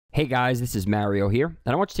Hey guys, this is Mario here,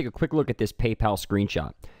 and I want you to take a quick look at this PayPal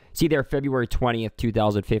screenshot. See there, February 20th,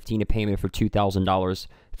 2015, a payment for $2,000.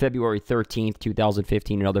 February 13th,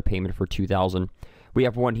 2015, another payment for $2,000. We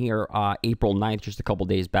have one here, April 9th, just a couple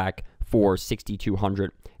days back, for $6,200.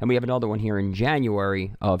 And we have another one here in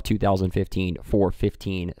January of 2015 for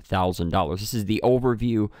 $15,000. This is the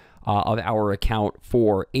overview of our account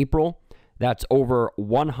for April. That's over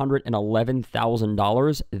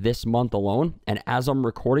 $111,000 this month alone. And as I'm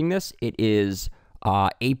recording this, it is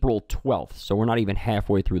April 12th. So we're not even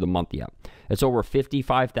halfway through the month yet. It's over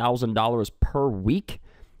 $55,000 per week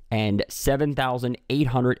and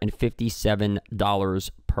 $7,857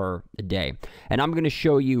 per day. And I'm going to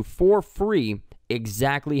show you for free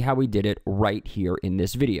exactly how we did it right here in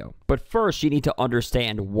this video. But first, you need to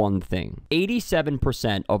understand one thing.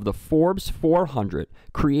 87% of the Forbes 400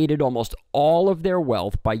 created almost all of their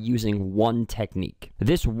wealth by using one technique.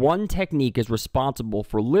 This one technique is responsible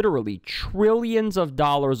for literally trillions of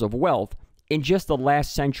dollars of wealth in just the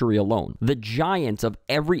last century alone. The giants of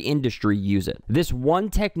every industry use it. This one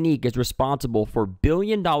technique is responsible for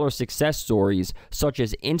billion-dollar success stories such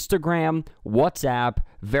as Instagram, WhatsApp,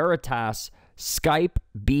 Veritas, Skype,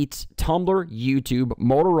 Beats, Tumblr, YouTube,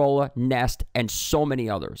 Motorola, Nest, and so many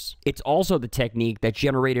others. It's also the technique that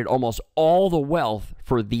generated almost all the wealth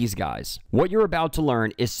for these guys. What you're about to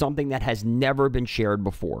learn is something that has never been shared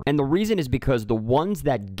before. And the reason is because the ones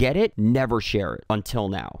that get it never share it until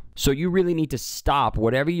now. So you really need to stop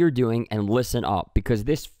whatever you're doing and listen up, because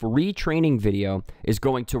this free training video is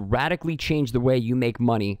going to radically change the way you make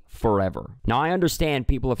money forever. Now, I understand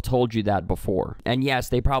people have told you that before. And yes,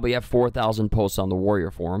 they probably have 4,000 posts on the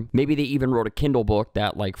Warrior Forum. Maybe they even wrote a Kindle book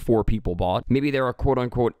that like 4 people bought. Maybe they're a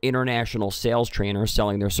quote-unquote international sales trainer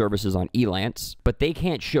selling their services on Elance. But they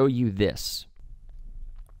can't show you this.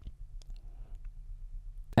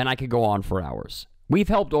 And I could go on for hours. We've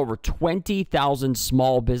helped over 20,000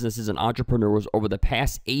 small businesses and entrepreneurs over the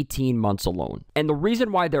past 18 months alone. And the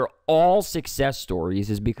reason why they're all success stories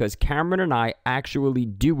is because Cameron and I actually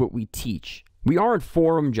do what we teach. We aren't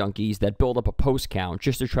forum junkies that build up a post count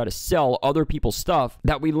just to try to sell other people's stuff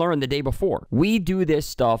that we learned the day before. We do this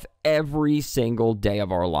stuff every single day of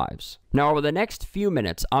our lives. Now, over the next few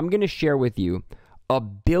minutes, I'm going to share with you a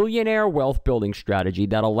billionaire wealth building strategy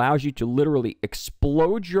that allows you to literally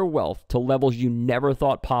explode your wealth to levels you never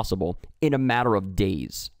thought possible in a matter of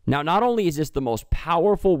days. Now, not only is this the most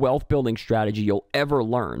powerful wealth building strategy you'll ever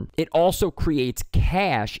learn, it also creates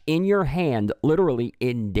cash in your hand literally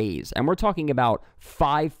in days. And we're talking about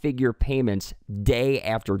 5-figure payments day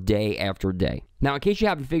after day after day. Now, in case you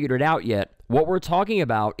haven't figured it out yet, what we're talking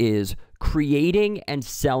about is creating and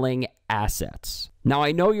selling assets. Now,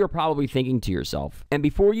 I know you're probably thinking to yourself, and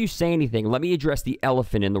before you say anything, let me address the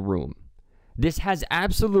elephant in the room. This has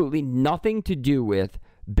absolutely nothing to do with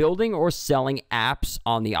building or selling apps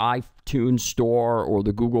on the iTunes Store or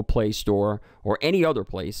the Google Play Store or any other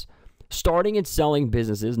place. Starting and selling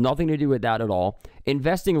businesses, nothing to do with that at all.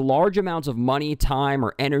 Investing large amounts of money, time,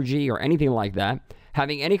 or energy or anything like that.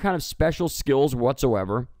 Having any kind of special skills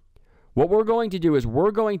whatsoever. What we're going to do is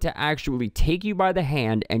we're going to actually take you by the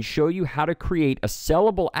hand and show you how to create a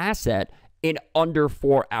sellable asset in under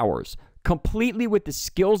 4 hours, completely with the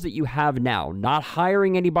skills that you have now, not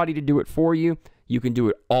hiring anybody to do it for you. You can do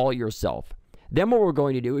it all yourself. Then what we're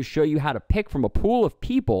going to do is show you how to pick from a pool of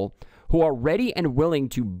people who are ready and willing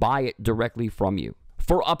to buy it directly from you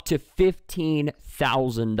for up to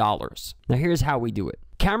 $15,000. Now, here's how we do it.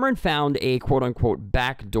 Cameron found a quote-unquote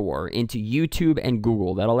back door into YouTube and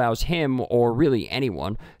Google that allows him, or really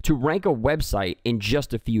anyone, to rank a website in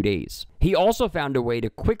just a few days. He also found a way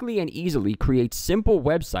to quickly and easily create simple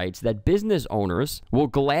websites that business owners will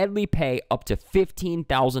gladly pay up to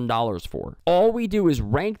 $15,000 for. All we do is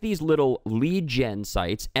rank these little lead gen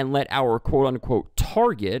sites and let our quote-unquote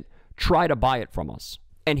target try to buy it from us.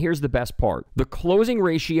 And here's the best part. The closing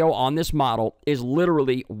ratio on this model is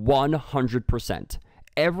literally 100%.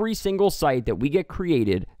 Every single site that we get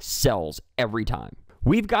created sells every time.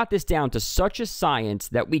 We've got this down to such a science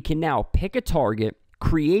that we can now pick a target,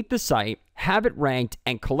 create the site, have it ranked,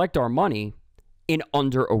 and collect our money in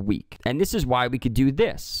under a week. And this is why we could do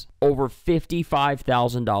this, over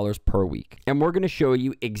 $55,000 per week. And we're going to show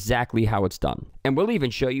you exactly how it's done. And we'll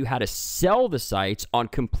even show you how to sell the sites on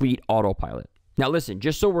complete autopilot. Now listen,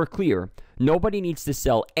 just so we're clear, nobody needs to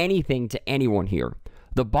sell anything to anyone here.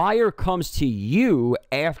 The buyer comes to you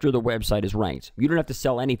after the website is ranked. You don't have to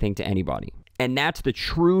sell anything to anybody. And that's the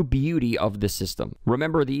true beauty of the system.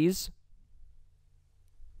 Remember these?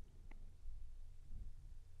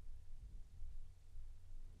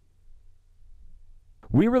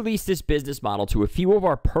 We released this business model to a few of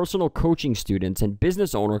our personal coaching students and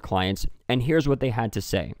business owner clients, and here's what they had to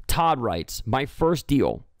say. Todd writes, my first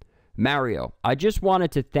deal. Mario, I just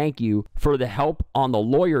wanted to thank you for the help on the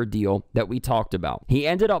lawyer deal that we talked about. He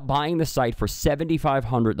ended up buying the site for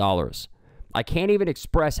 $7,500. I can't even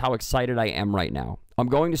express how excited I am right now. I'm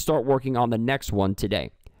going to start working on the next one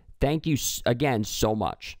today. Thank you again so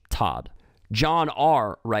much, Todd. John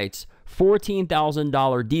R. writes,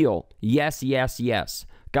 $14,000 deal. Yes, yes, yes.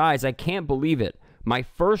 Guys, I can't believe it. My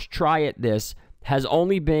first try at this has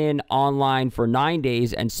only been online for 9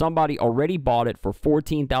 days and somebody already bought it for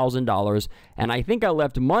 $14,000, and I think I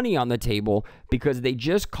left money on the table because they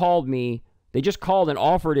just called and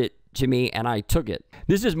offered it to me and I took it.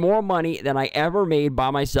 This is more money than I ever made by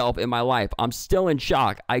myself in my life. I'm still in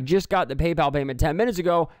shock. I just got the PayPal payment 10 minutes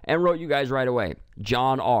ago and wrote you guys right away.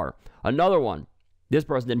 John R. Another one. This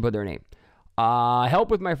person didn't put their name. Help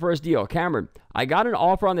with my first deal. Cameron, I got an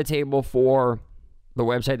offer on the table for the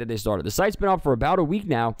website that they started. The site's been up for about a week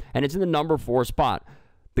now, and it's in the number 4 spot.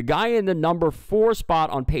 The guy in the number 4 spot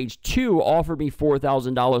on page 2 offered me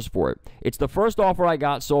 $4,000 for it. It's the first offer I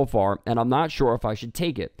got so far, and I'm not sure if I should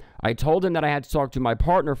take it. I told him that I had to talk to my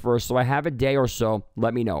partner first, so I have a day or so.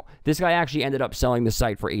 Let me know. This guy actually ended up selling the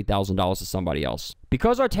site for $8,000 to somebody else.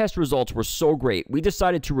 Because our test results were so great, we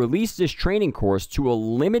decided to release this training course to a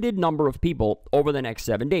limited number of people over the next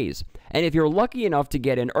 7 days. And if you're lucky enough to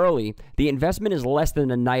get in early, the investment is less than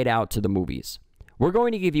a night out to the movies. We're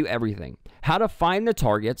going to give you everything. How to find the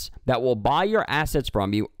targets that will buy your assets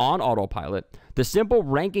from you on autopilot, the simple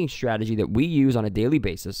ranking strategy that we use on a daily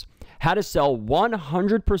basis, how to sell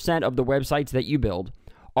 100% of the websites that you build,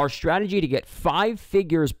 our strategy to get 5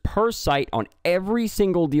 figures per site on every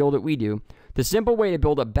single deal that we do, the simple way to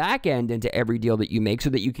build a back end into every deal that you make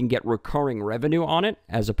so that you can get recurring revenue on it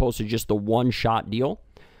as opposed to just the one-shot deal,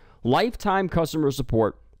 lifetime customer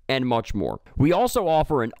support, and much more. We also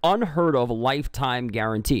offer an unheard of lifetime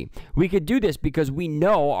guarantee. We could do this because we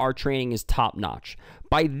know our training is top notch.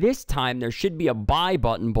 By this time, there should be a buy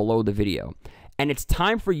button below the video, and it's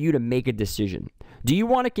time for you to make a decision. Do you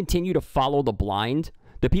want to continue to follow the blind?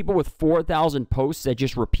 The people with 4,000 posts that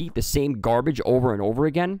just repeat the same garbage over and over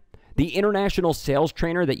again? The international sales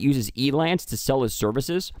trainer that uses Elance to sell his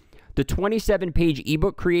services? The 27-page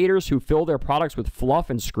ebook creators who fill their products with fluff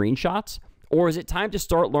and screenshots? Or is it time to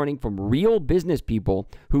start learning from real business people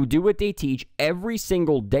who do what they teach every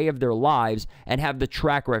single day of their lives and have the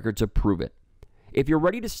track record to prove it? If you're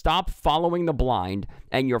ready to stop following the blind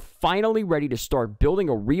and you're finally ready to start building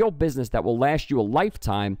a real business that will last you a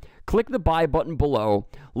lifetime, click the buy button below.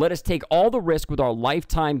 Let us take all the risk with our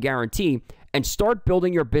lifetime guarantee and start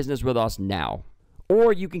building your business with us now.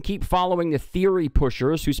 Or you can keep following the theory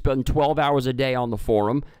pushers who spend 12 hours a day on the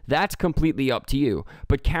forum. That's completely up to you.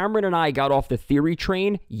 But Cameron and I got off the theory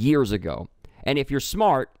train years ago. And if you're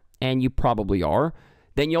smart, and you probably are,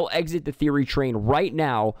 then you'll exit the theory train right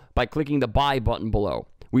now by clicking the buy button below.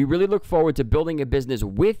 We really look forward to building a business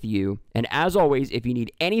with you. And as always, if you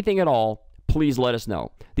need anything at all, please let us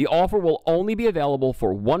know. The offer will only be available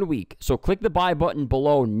for 1 week. So click the buy button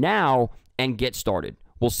below now and get started.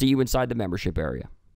 We'll see you inside the membership area.